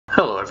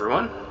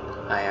everyone,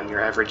 I am your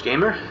average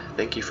gamer.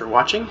 Thank you for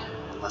watching.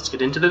 Let's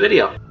get into the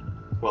video.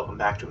 Welcome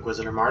back to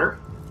Inquisitor Martyr.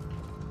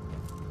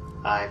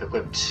 I've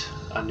equipped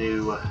a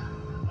new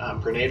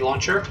grenade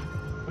launcher.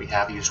 We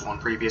have used one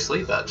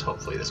previously, but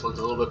hopefully this one's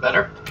a little bit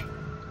better.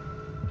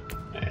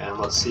 And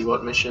let's see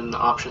what mission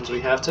options we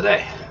have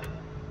today.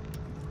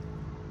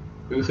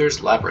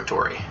 Uther's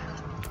Laboratory.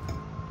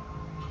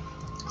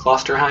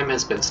 Klosterheim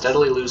has been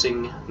steadily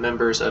losing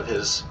members of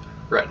his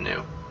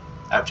retinue.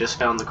 I've just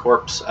found the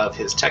corpse of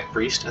his tech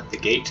priest at the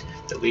gate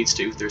that leads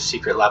to Uther's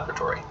secret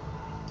laboratory.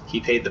 He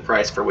paid the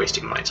price for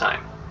wasting my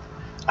time.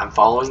 I'm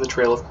following the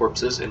trail of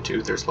corpses into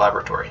Uther's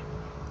laboratory,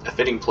 a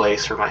fitting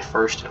place for my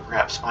first and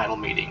perhaps final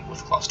meeting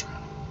with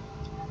Klosterheim.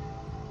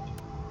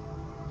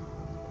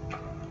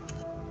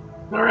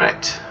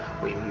 Alright,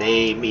 we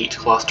may meet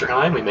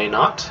Klosterheim, we may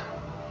not.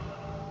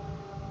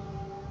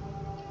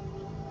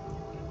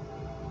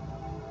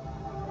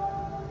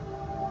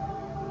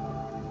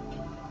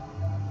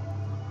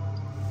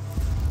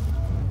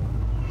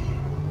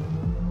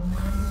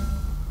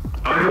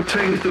 I've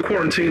obtained the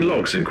quarantine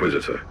logs,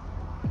 Inquisitor.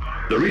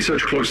 The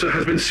research cloister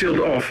has been sealed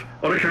off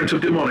on account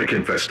of demonic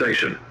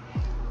infestation.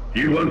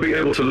 You won't be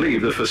able to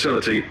leave the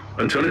facility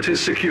until it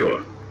is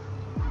secure.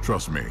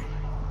 Trust me,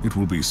 it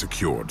will be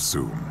secured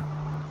soon.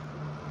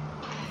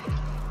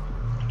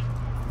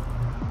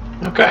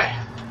 Okay.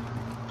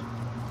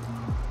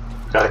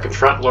 Gotta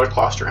confront Lord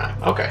Klosterheim.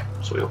 Okay,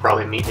 so we'll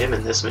probably meet him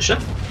in this mission.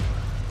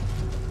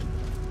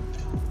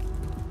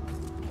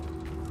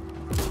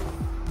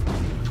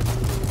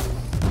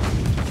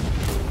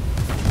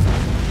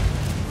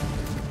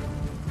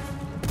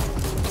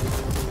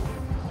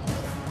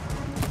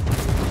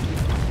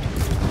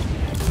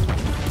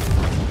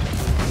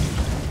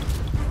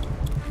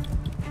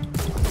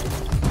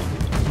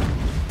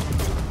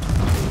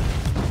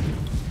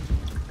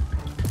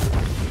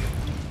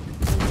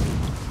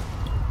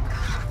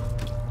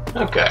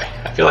 Okay,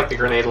 I feel like the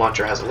grenade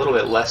launcher has a little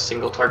bit less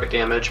single target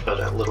damage, but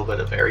a little bit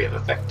of area of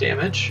effect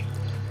damage.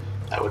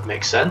 That would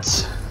make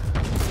sense.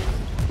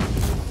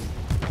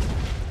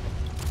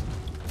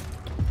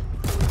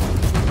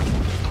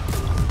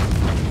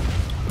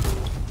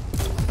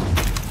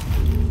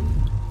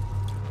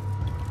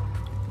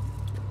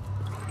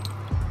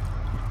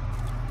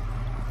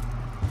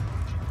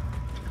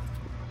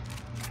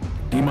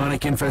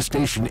 Demonic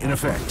infestation in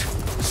effect.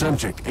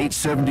 Subject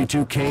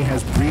 872K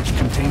has breached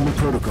containment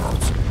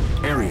protocols.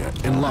 Area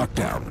in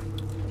lockdown.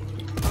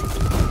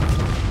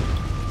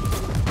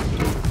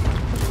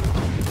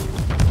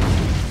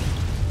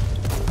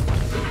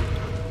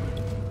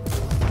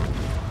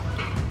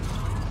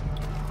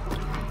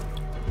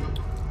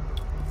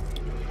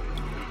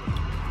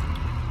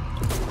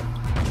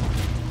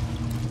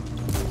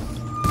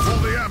 For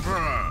the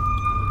Emperor!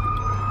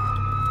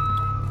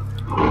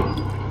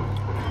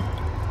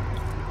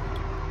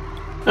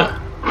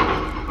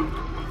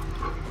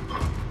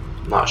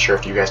 Not sure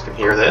if you guys can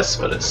hear this,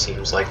 but it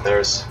seems like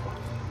there's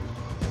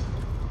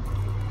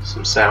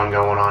some sound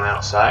going on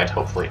outside.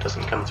 Hopefully it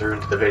doesn't come through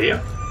into the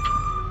video.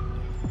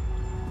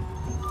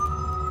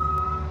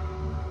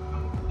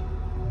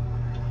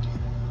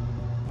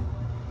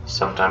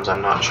 Sometimes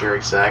I'm not sure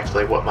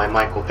exactly what my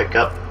mic will pick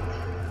up.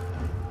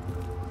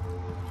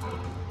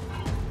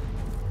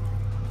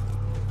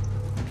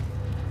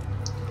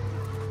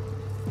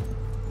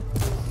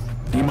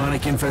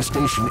 Demonic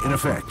infestation in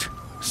effect.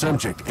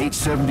 Subject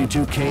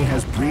 872K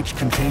has breached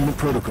containment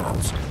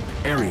protocols.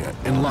 Area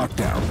in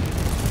lockdown.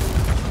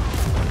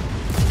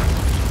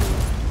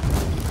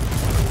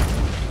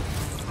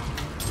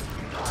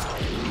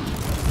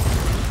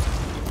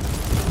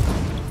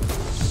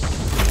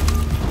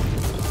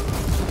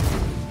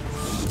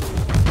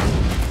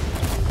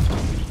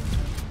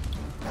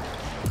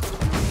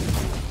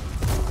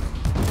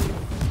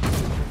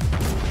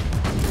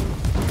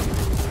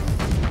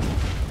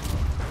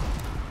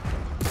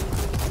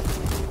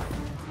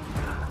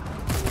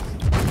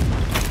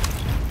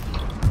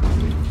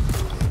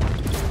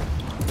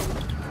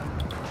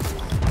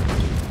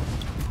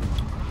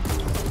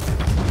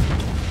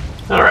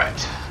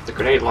 Alright, the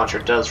grenade launcher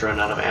does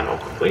run out of ammo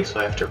quickly, so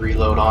I have to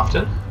reload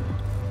often.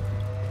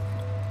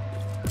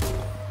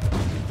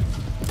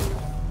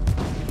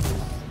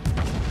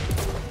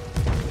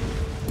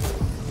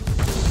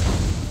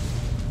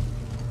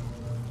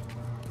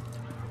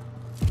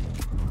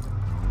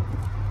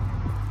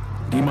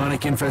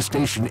 Demonic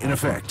infestation in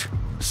effect.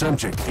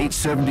 Subject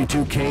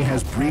 872K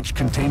has breached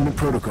containment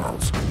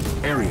protocols.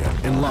 Area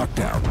in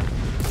lockdown.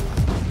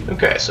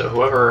 Okay, so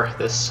whoever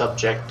this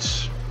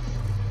subject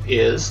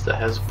is that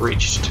has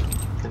breached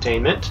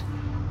containment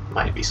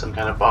might be some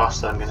kind of boss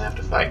that I'm gonna have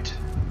to fight.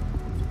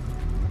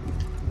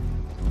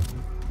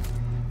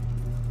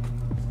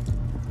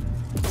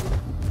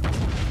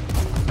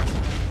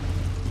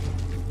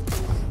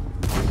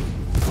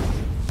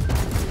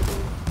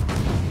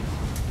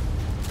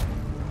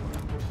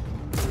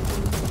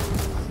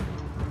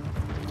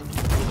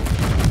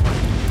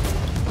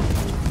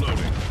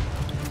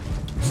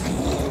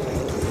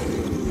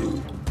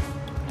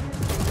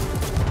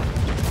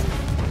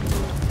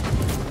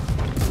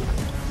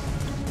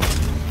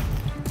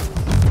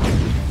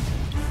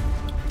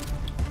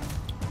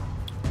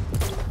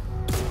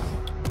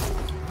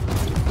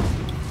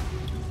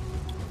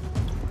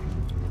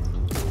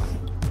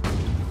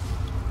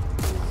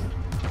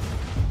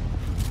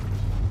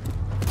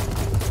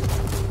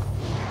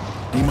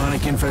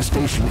 Demonic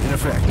infestation in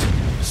effect.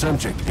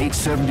 Subject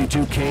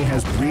 872K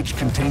has breached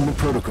containment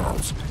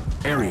protocols.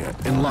 Area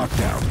in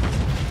lockdown.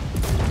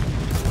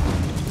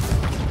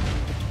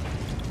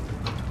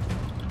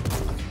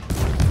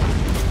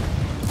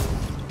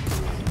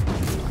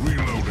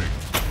 Reloading.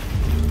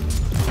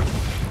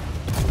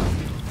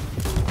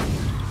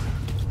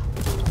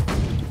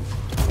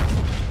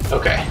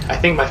 Okay, I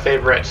think my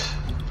favorite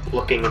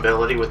looking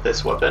ability with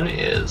this weapon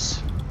is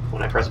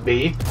when I press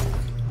B,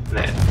 and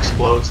it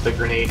explodes the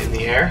grenade in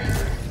the air.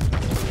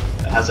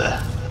 It has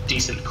a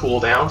decent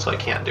cooldown, so I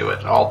can't do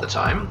it all the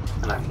time,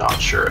 and I'm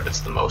not sure if it's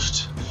the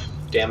most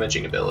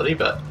damaging ability,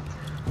 but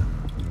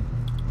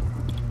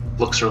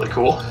looks really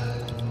cool.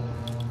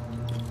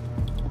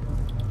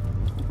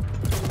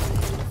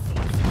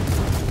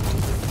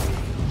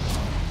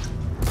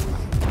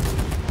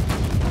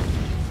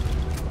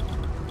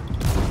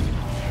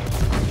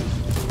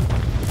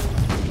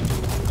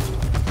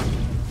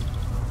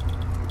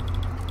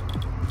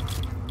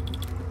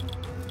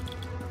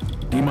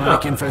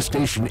 Demonic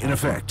infestation in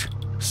effect.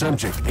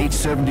 Subject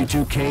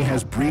 872K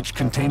has breached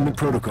containment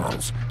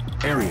protocols.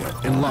 Area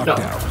in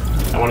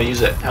lockdown. No, I want to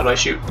use it. How do I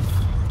shoot?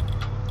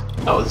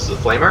 Oh, this is a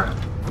flamer?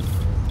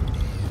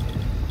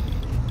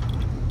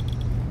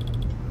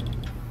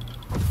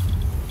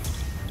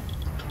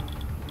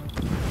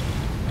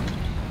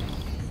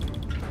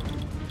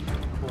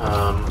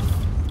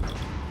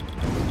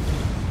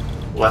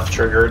 Left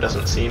trigger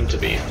doesn't seem to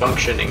be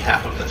functioning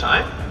half of the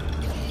time.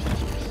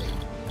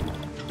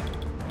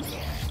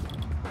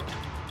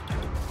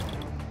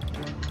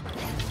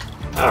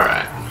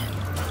 Alright.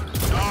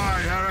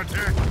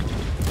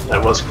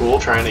 That was cool,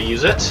 trying to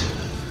use it.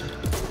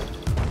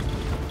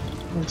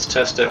 Let's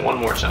test it one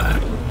more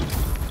time.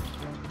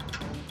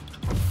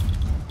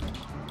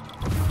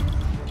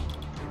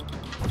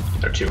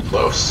 They're too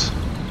close.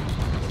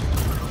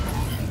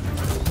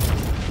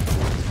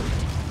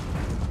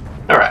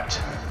 Alright,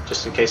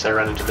 just in case I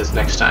run into this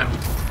next time.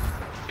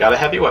 Got a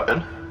heavy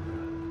weapon.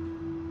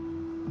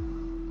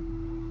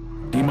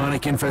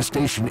 Demonic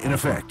infestation in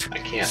effect. I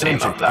can't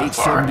aim up that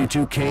far.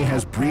 872K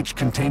has breached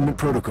containment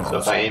protocols. So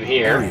if I aim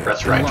here,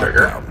 press right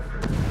trigger,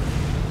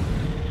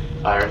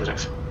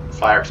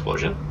 fire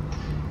explosion.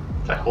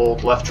 If I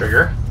hold left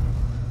trigger,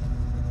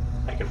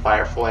 I can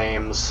fire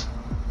flames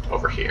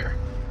over here.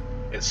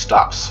 It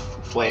stops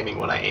flaming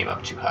when I aim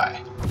up too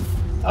high.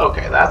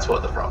 Okay, that's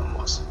what the problem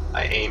was.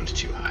 I aimed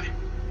too high.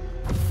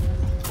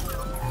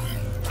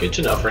 Good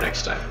to know for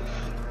next time.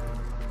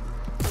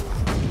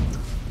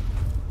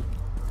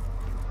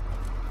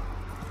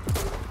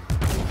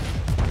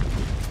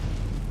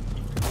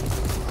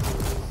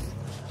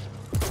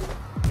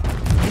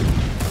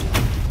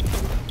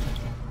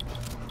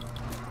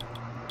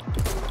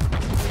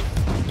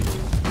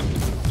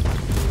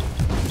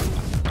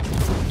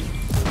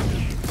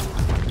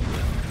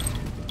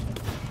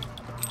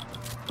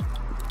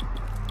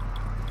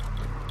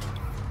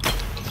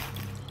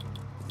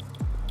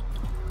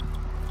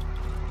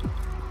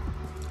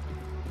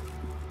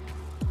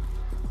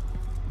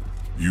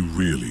 You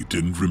really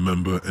didn't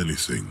remember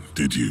anything,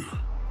 did you?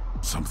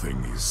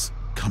 Something is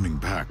coming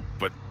back,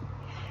 but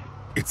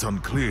it's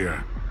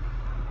unclear.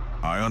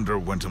 I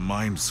underwent a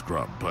mind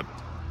scrub, but...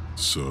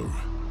 So,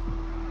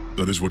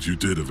 that is what you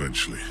did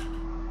eventually.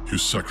 You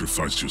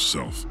sacrificed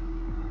yourself.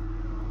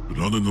 But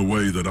not in the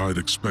way that I'd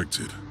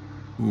expected.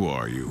 Who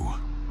are you?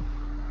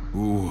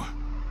 Who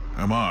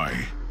am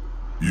I?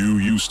 You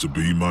used to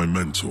be my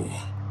mentor.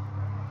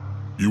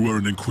 You were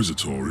an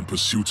Inquisitor in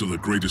pursuit of the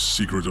greatest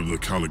secret of the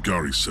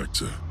Caligari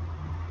sector.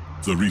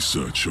 The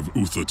research of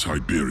Uther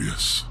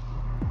Tiberius.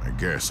 I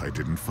guess I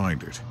didn't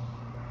find it.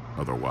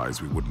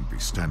 Otherwise, we wouldn't be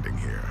standing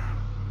here.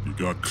 You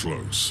got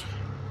close.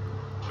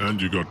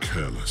 And you got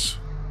careless.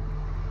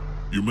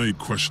 You made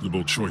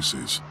questionable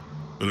choices,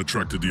 and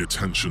attracted the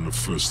attention of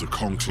first the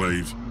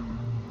Conclave,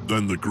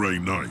 then the Grey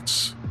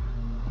Knights.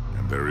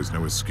 And there is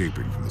no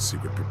escaping from the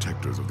secret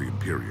protectors of the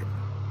Imperium.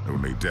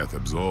 Only death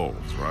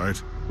absolves,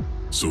 right?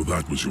 So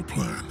that was your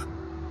plan.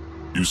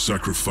 You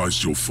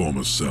sacrificed your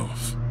former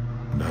self.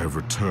 And I have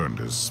returned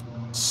as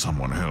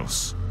someone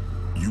else.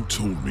 You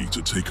told me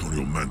to take on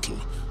your mantle,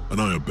 and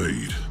I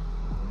obeyed.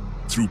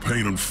 Through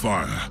pain and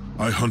fire,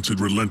 I hunted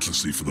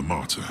relentlessly for the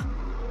martyr.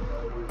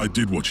 I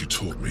did what you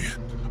taught me.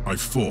 I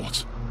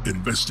fought,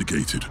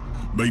 investigated,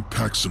 made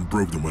pacts and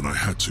broke them when I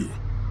had to.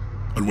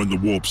 And when the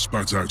warp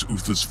spat out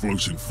Uther's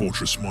floating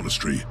fortress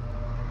monastery,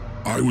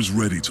 I was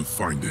ready to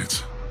find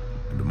it.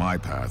 And my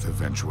path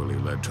eventually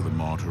led to the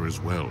martyr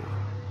as well.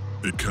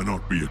 It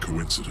cannot be a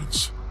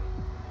coincidence.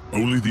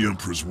 Only the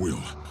Emperor's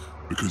will,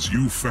 because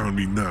you found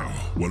me now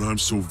when I'm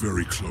so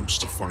very close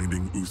to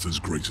finding Uther's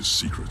greatest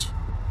secret.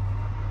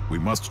 We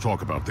must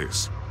talk about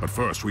this, but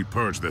first we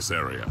purge this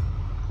area.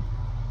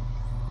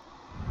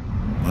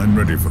 I'm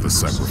ready for the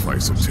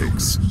sacrifice it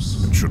takes,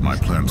 and should my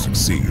plan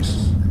succeed,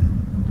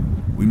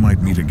 we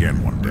might meet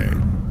again one day.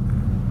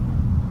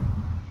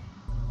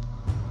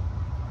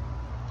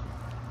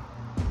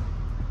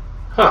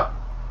 Huh.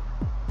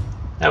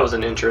 That was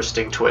an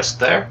interesting twist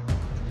there.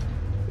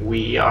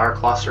 We are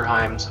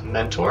Klosterheim's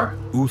mentor.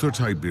 Uther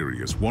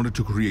Tiberius wanted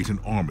to create an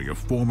army of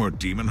former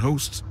demon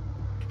hosts.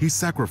 He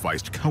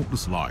sacrificed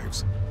countless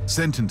lives,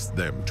 sentenced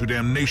them to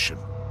damnation,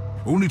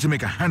 only to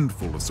make a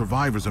handful of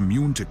survivors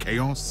immune to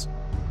chaos.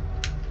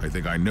 I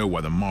think I know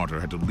why the martyr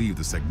had to leave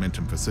the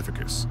Segmentum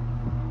Pacificus.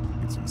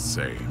 It's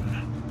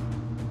insane.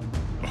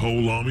 A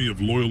whole army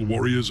of loyal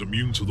warriors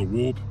immune to the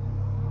warp,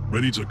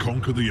 ready to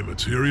conquer the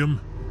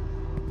Immaterium?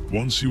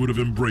 Once you would have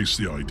embraced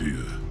the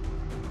idea.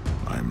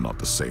 I'm not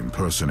the same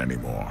person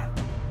anymore.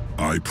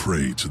 I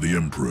pray to the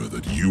Emperor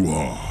that you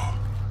are.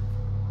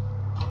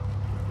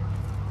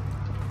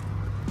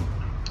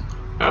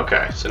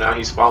 Okay, so now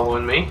he's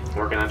following me.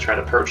 We're gonna try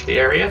to purge the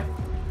area.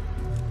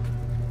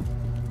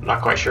 I'm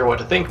not quite sure what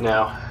to think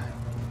now.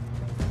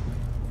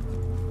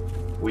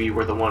 We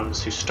were the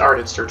ones who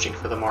started searching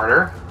for the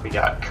martyr. We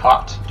got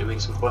caught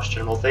doing some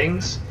questionable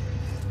things.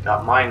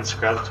 Got mind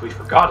scrubbed, we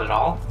forgot it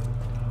all.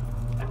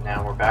 And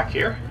now we're back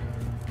here.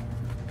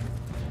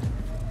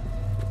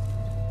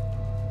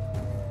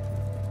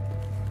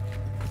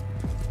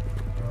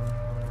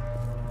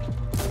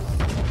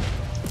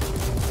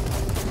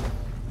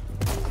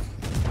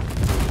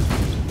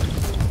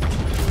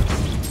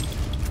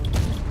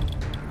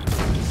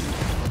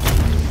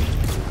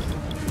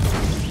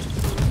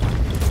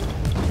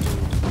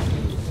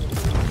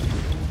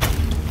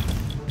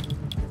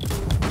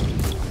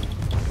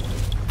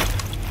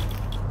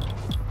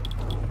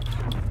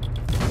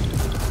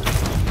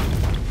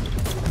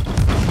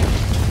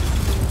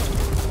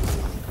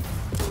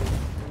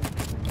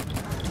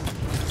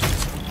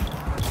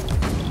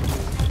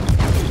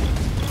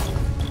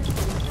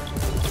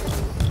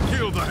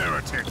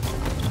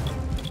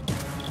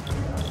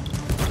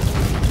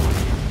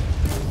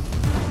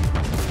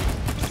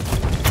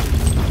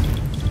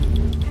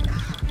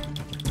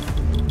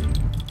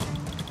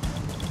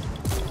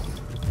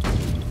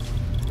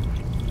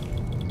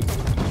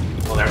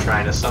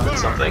 Trying to summon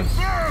something.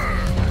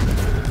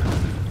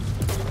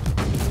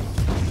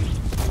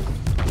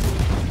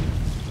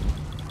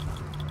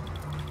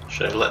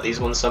 Should I let these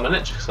ones summon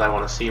it? Because I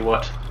want to see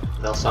what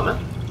they'll summon.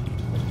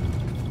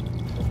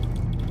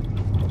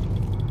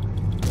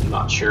 I'm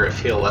not sure if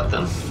he'll let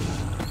them.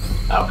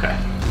 Okay.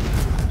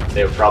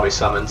 They would probably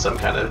summon some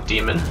kind of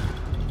demon.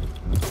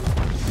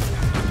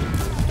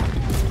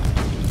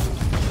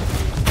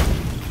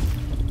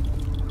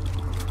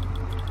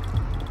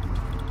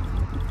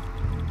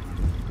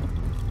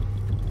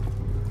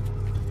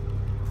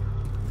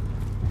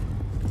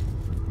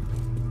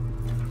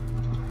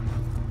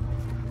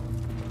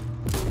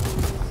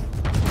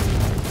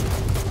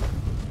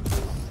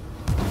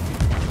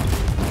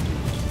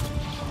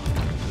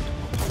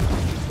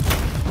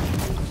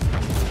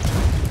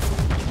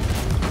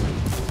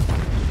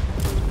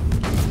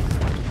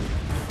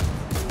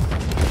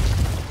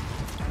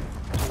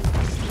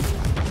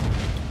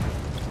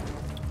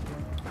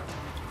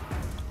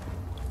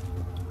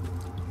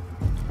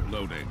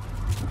 Loading.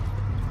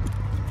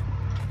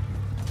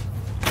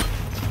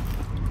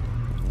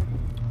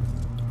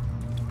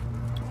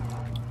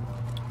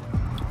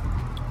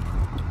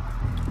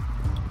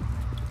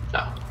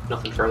 No,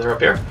 nothing further up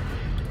here.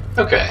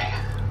 Okay.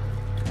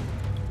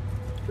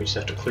 We just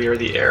have to clear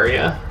the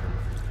area.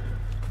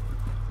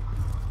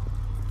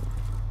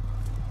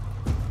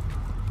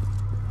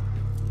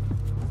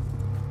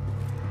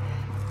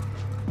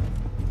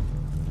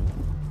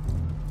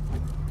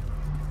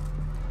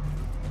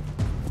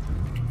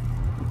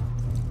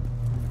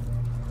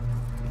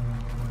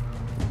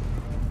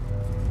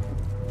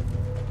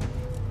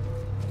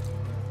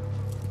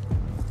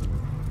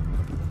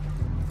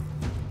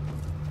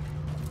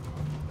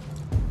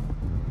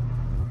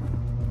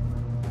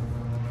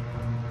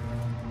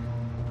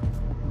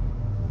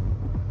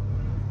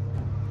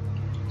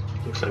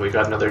 Looks like we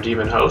got another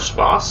demon host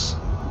boss.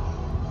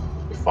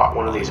 We fought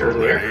one of these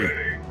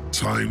earlier.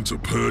 Time to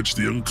purge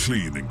the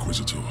unclean,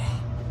 Inquisitor.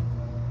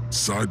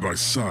 Side by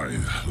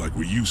side, like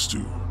we used to.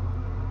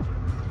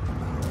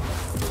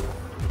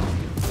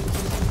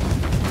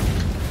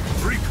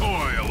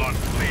 Recoil,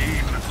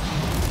 unclean!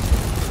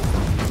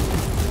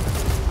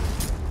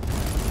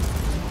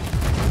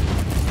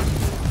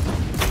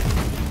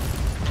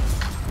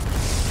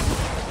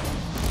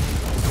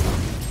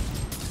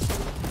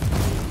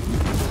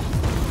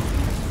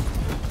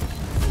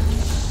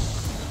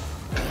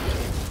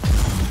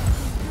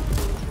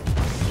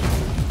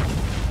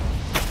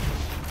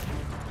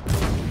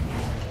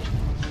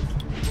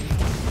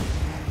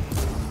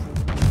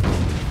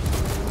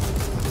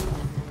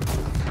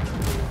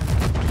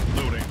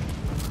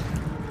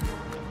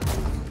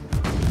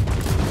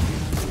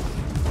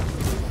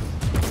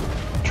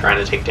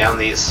 Trying to take down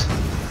these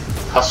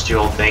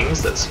pustule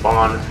things that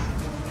spawn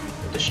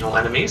additional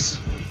enemies.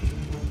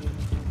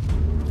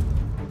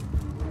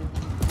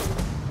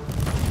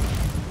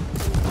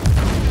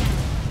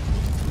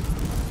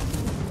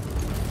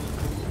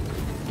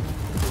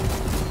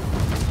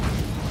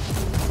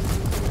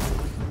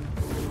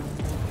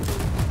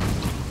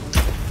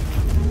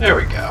 There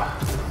we go.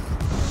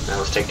 Now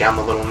let's take down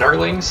the little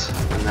nurglings,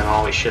 and then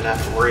all we should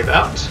have to worry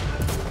about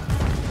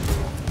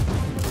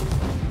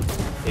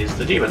is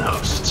the demon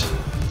host.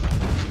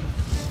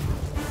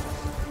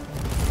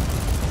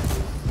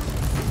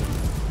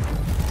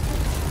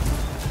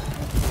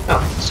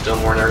 Oh, still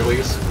more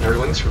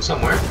nerdlings from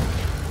somewhere.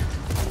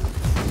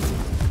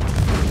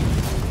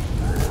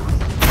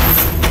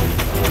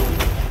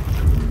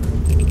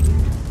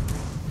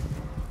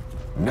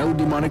 No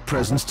demonic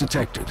presence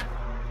detected.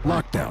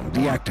 Lockdown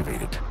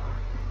deactivated.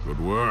 Good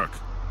work.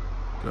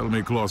 Tell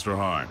me, Cluster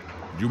High,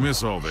 did you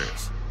miss all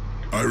this?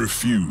 I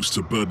refuse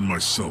to burden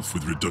myself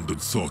with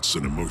redundant thoughts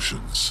and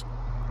emotions.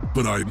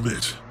 But I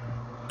admit,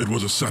 it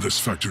was a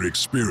satisfactory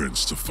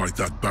experience to fight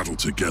that battle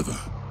together.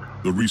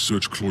 The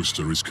research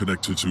cloister is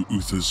connected to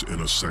Uther's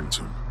inner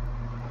sanctum.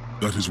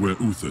 That is where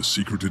Uther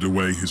secreted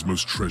away his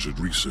most treasured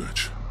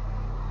research.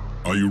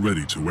 Are you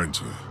ready to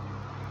enter?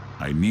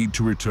 I need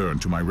to return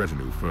to my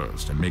retinue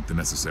first and make the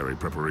necessary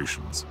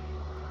preparations.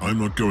 I'm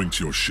not going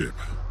to your ship.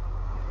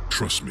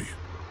 Trust me.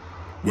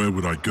 Where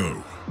would I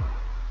go?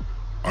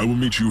 I will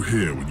meet you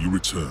here when you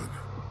return.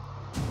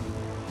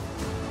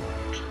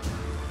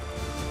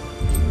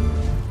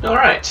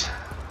 Alright.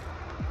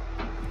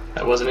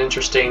 That was an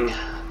interesting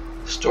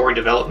story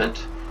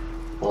development.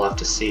 We'll have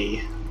to see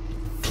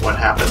what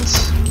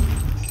happens.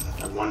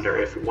 I wonder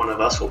if one of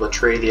us will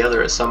betray the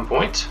other at some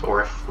point,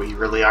 or if we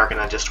really are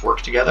going to just work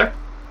together.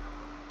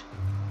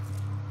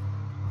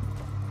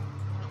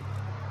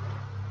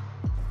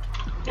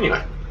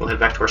 Anyway, we'll head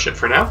back to our ship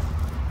for now.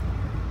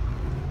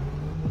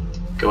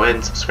 Go ahead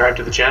and subscribe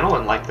to the channel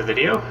and like the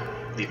video.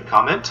 Leave a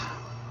comment.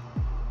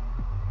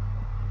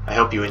 I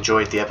hope you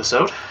enjoyed the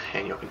episode,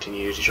 and you'll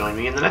continue to join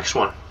me in the next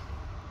one.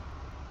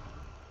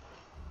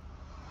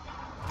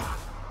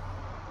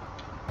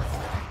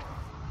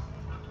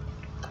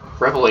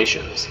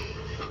 Revelations.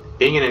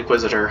 Being an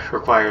Inquisitor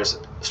requires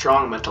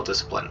strong mental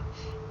discipline,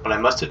 but I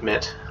must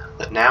admit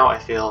that now I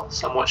feel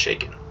somewhat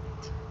shaken.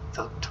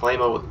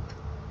 Thelema,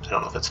 I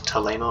don't know if it's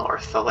Thelema or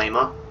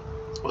Thelema,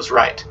 was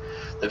right.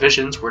 The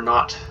visions were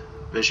not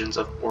visions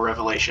or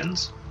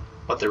revelations,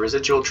 but the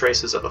residual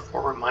traces of a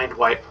former mind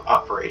wipe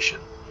operation.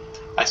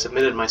 I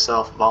submitted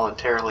myself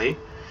voluntarily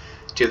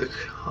to the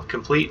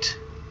complete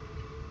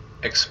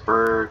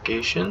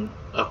expurgation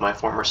of my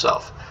former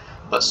self,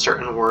 but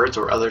certain words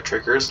or other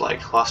triggers like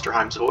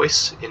Klosterheim's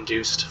voice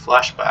induced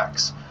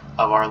flashbacks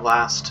of our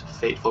last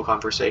fateful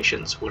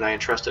conversations when I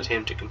entrusted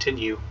him to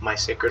continue my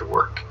sacred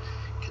work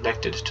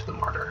connected to the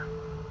martyr.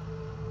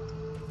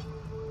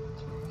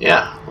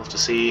 Yeah, we'll have to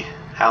see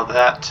how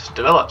that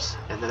develops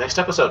in the next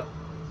episode.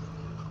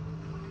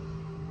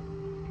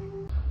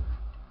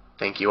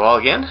 Thank you all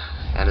again,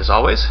 and as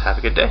always, have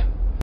a good day.